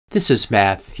This is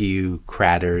Matthew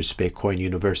Kratter's Bitcoin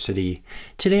University.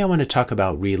 Today I want to talk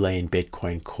about relaying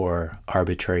Bitcoin Core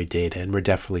arbitrary data, and we're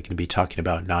definitely going to be talking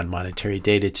about non-monetary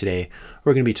data today.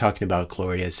 We're going to be talking about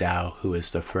Gloria Zhao, who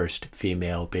is the first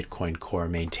female Bitcoin Core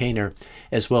maintainer,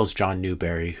 as well as John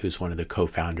Newbery, who's one of the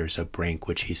co-founders of Brink,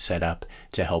 which he set up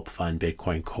to help fund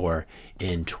Bitcoin Core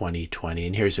in 2020.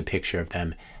 And here's a picture of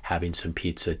them having some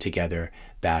pizza together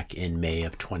back in May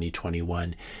of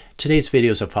 2021. Today's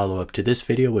video is a follow-up to this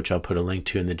video, which I'll put a link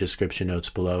to in the description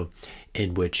notes below,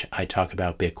 in which I talk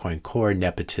about Bitcoin Core,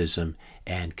 nepotism,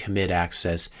 and commit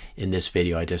access. In this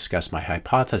video, I discuss my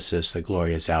hypothesis that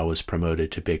Gloria Zhao was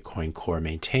promoted to Bitcoin Core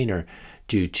maintainer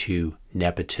due to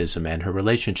nepotism and her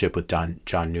relationship with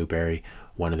John Newbery,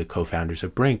 one of the co-founders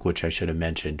of Brink, which I should have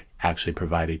mentioned, actually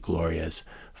provided Gloria's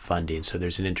funding. So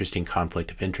there's an interesting conflict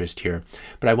of interest here.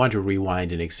 But I want to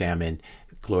rewind and examine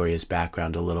Gloria's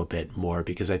background a little bit more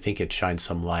because I think it shines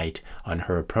some light on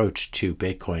her approach to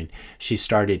Bitcoin. She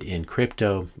started in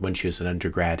crypto when she was an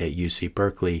undergrad at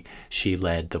UC-Berkeley. She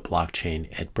led the blockchain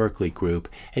at Berkeley group,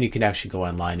 and you can actually go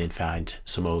online and find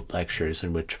some old lectures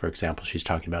in which, for example, she's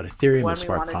talking about Ethereum and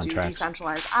smart contracts. When we want to do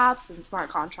decentralized apps and smart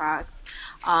contracts,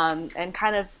 and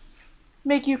kind of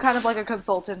make you kind of like a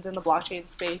consultant in the blockchain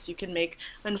space. You can make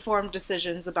informed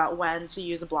decisions about when to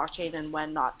use a blockchain and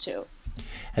when not to.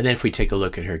 And then if we take a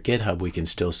look at her GitHub, we can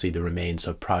still see the remains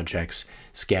of projects,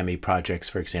 scammy projects,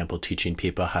 for example, teaching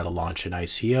people how to launch an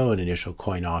ICO, an initial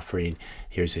coin offering.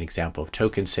 Here's an example of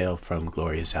token sale from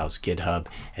Gloria Zhao's GitHub.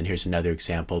 And here's another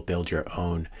example, build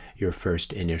your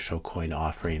first initial coin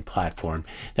offering platform.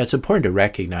 Now it's important to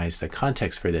recognize the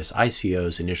context for this.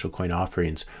 ICOs, initial coin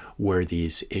offerings, were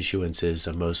these issuances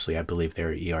of mostly, I believe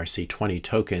they're ERC20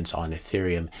 tokens on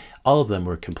Ethereum. All of them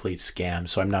were complete scams.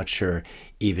 So I'm not sure,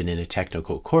 even in a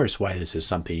technical course, why this is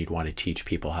something you'd want to teach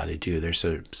people how to do. There's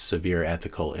severe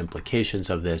ethical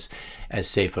implications of this. As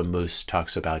Seifa Moose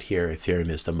talks about here, Ethereum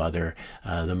is the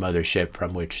mothership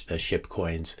from which the ship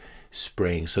coins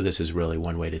spring. So this is really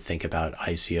one way to think about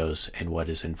ICOs and what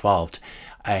is involved.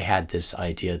 I had this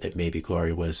idea that maybe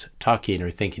Gloria was talking or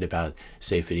thinking about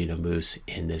Seifa Moose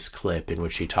in this clip in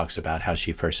which she talks about how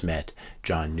she first met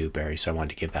John Newbery. So I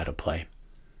wanted to give that a play.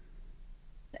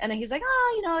 And then he's like,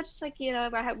 it's just like,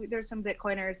 there's some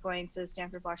Bitcoiners going to the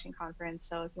Stanford Blockchain Conference.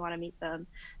 So if you want to meet them,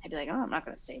 I'd be like, I'm not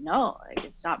going to say no. Like,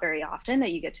 it's not very often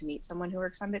that you get to meet someone who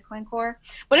works on Bitcoin Core.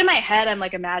 But in my head, I'm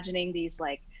like imagining these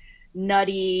like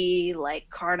nutty, like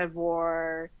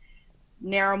carnivore,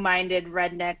 narrow-minded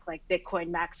redneck like Bitcoin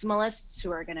maximalists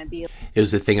who are going to be. It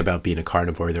was the thing about being a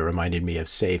carnivore that reminded me of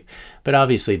Safe. But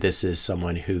obviously this is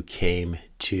someone who came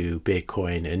to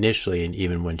Bitcoin initially, and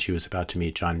even when she was about to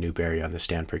meet John Newbery on the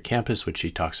Stanford campus, which she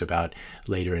talks about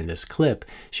later in this clip,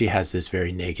 she has this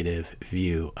very negative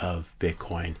view of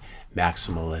Bitcoin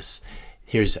maximalists.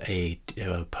 Here's a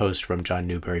post from John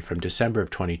Newbery from December of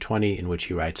 2020 in which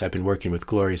he writes, I've been working with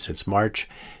Gloria since March.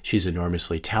 She's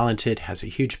enormously talented, has a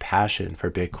huge passion for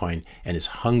Bitcoin, and is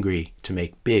hungry to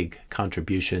make big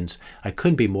contributions. I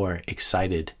couldn't be more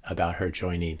excited about her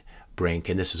joining Brink.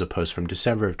 And this is a post from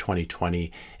December of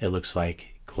 2020. It looks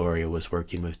like Gloria was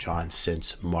working with John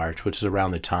since March, which is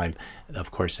around the time,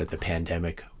 of course, that the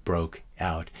pandemic broke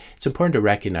out. It's important to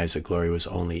recognize that Gloria was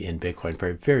only in Bitcoin for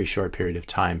a very short period of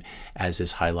time, as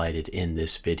is highlighted in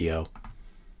this video.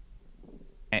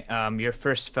 Your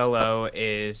first fellow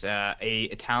is a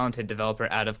talented developer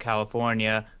out of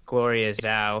California, Gloria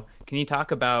Zhao. Can you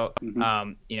talk about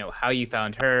how you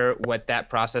found her, what that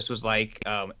process was like?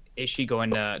 Is she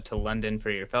going to London for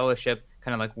your fellowship?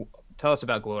 Kind of like, tell us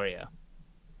about Gloria.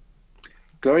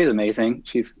 Gloria's amazing.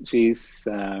 She's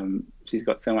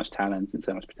got so much talent and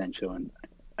so much potential, and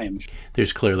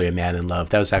there's clearly a man in love.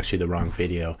 That was actually the wrong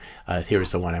video.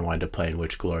 Here's the one I wanted to play in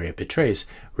which Gloria betrays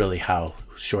really how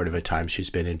short of a time she's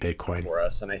been in Bitcoin. For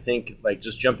us, and I think like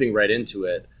just jumping right into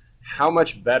it, how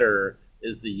much better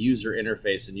is the user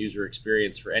interface and user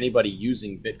experience for anybody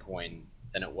using Bitcoin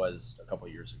than it was a couple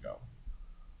years ago?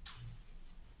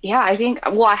 Yeah, I think,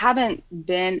 well, I haven't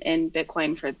been in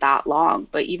Bitcoin for that long,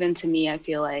 but even to me, I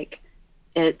feel like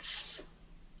it's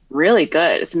really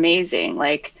good. It's amazing.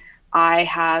 Like, I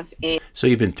have So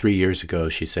even 3 years ago,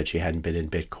 she said she hadn't been in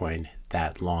Bitcoin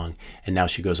that long. And now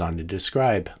she goes on to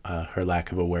describe her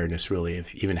lack of awareness, really,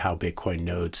 of even how Bitcoin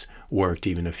nodes worked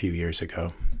even a few years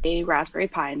ago. A Raspberry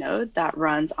Pi node that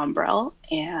runs Umbrel,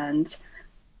 and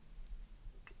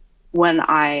when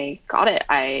I got it,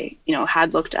 I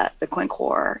had looked at Bitcoin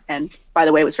Core, and by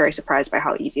the way, was very surprised by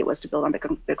how easy it was to build on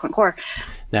Bitcoin Core.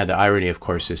 Now, the irony, of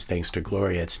course, is thanks to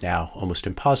Gloria, it's now almost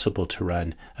impossible to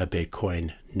run a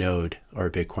Bitcoin node or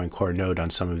a Bitcoin Core node on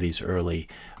some of these early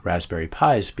Raspberry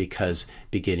Pis because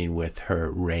beginning with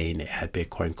her reign at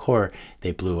Bitcoin Core,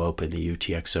 they blew open the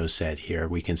UTXO set here.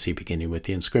 We can see beginning with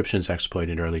the inscriptions exploit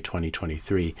in early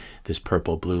 2023, this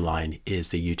purple blue line is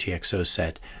the UTXO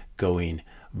set going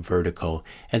vertical.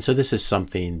 And so this is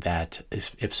something that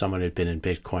if someone had been in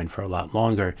Bitcoin for a lot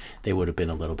longer, they would have been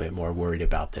a little bit more worried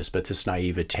about this. But this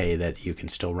naivete that you can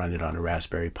still run it on a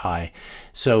Raspberry Pi.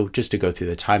 So just to go through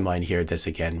the timeline here, this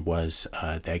again was,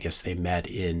 I guess they met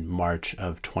in March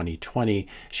of 2020.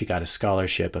 She got a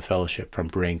scholarship, a fellowship from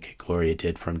Brink. Gloria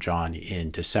did from John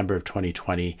in December of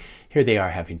 2020. Here they are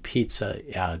having pizza,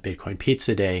 Bitcoin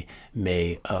Pizza Day,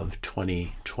 May of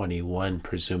 2021,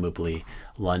 presumably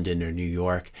London or New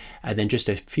York. And then just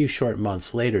a few short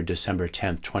months later, December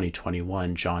 10th,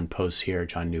 2021, John posts here,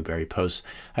 John Newbery posts,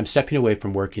 I'm stepping away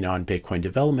from working on Bitcoin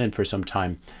development for some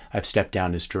time. I've stepped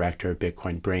down as director of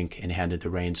Bitcoin Brink and handed the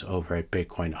reins over at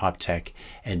Bitcoin Optech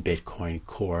and Bitcoin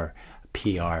Core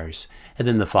PRs. And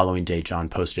then the following day, John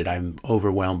posted, I'm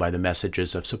overwhelmed by the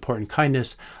messages of support and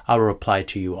kindness. I will reply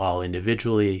to you all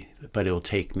individually, but it will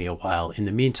take me a while. In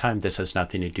the meantime, this has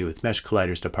nothing to do with Mesh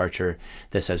Collider's departure.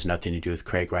 This has nothing to do with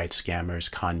Craig Wright scammers,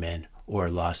 con men, or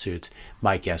lawsuits.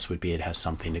 My guess would be it has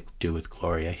something to do with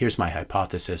Gloria. Here's my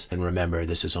hypothesis, and remember,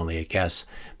 this is only a guess,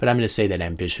 but I'm going to say that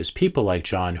ambitious people like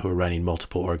John who are running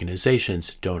multiple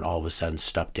organizations don't all of a sudden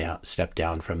step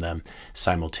down from them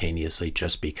simultaneously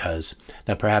just because.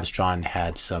 Now, perhaps John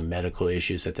had some medical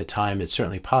issues at the time. It's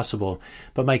certainly possible,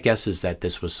 but my guess is that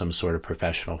this was some sort of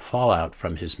professional fallout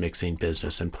from his mixing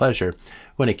business and pleasure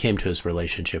when it came to his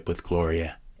relationship with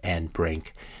Gloria and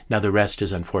Brink. Now, the rest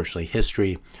is unfortunately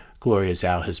history. Gloria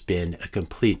Zhao has been a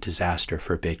complete disaster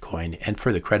for Bitcoin and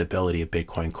for the credibility of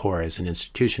Bitcoin Core as an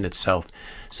institution itself.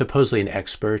 Supposedly an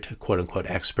expert, a quote-unquote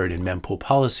expert in mempool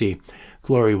policy,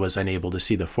 Gloria was unable to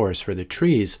see the forest for the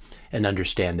trees and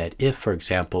understand that if, for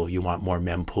example, you want more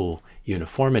mempool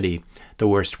uniformity, the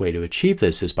worst way to achieve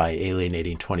this is by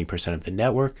alienating 20% of the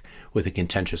network with a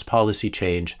contentious policy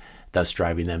change, thus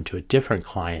driving them to a different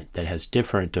client that has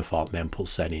different default mempool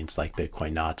settings like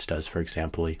Bitcoin Knots does, for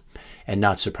example. And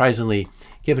not surprisingly,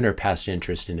 given her past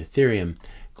interest in Ethereum,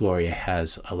 Gloria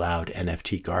has allowed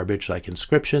NFT garbage like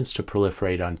inscriptions to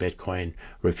proliferate on Bitcoin,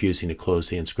 refusing to close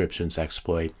the inscriptions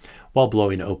exploit, while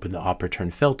blowing open the op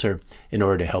return filter in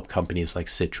order to help companies like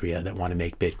Citria that want to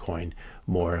make Bitcoin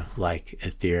more like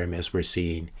Ethereum, as we're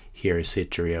seeing here is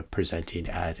Citria presenting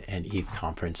at an ETH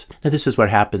conference. Now, this is what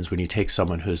happens when you take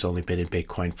someone who's only been in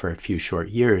Bitcoin for a few short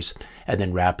years and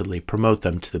then rapidly promote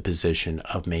them to the position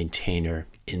of maintainer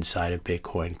inside of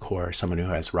Bitcoin Core, someone who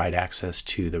has write access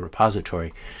to the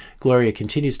repository. Gloria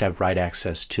continues to have write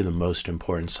access to the most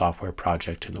important software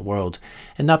project in the world,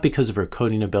 and not because of her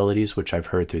coding abilities, which I've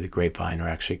heard through the grapevine are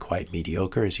actually quite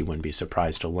mediocre, as you wouldn't be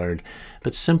surprised to learn,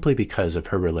 but simply because of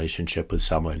her relationship with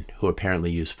someone who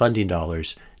apparently used funding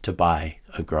dollars to buy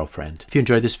a girlfriend. If you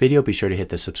enjoyed this video, be sure to hit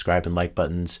the subscribe and like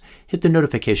buttons. Hit the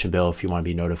notification bell if you want to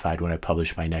be notified when I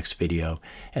publish my next video,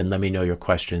 and let me know your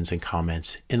questions and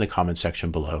comments in the comment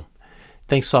section below.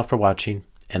 Thanks all for watching,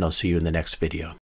 and I'll see you in the next video.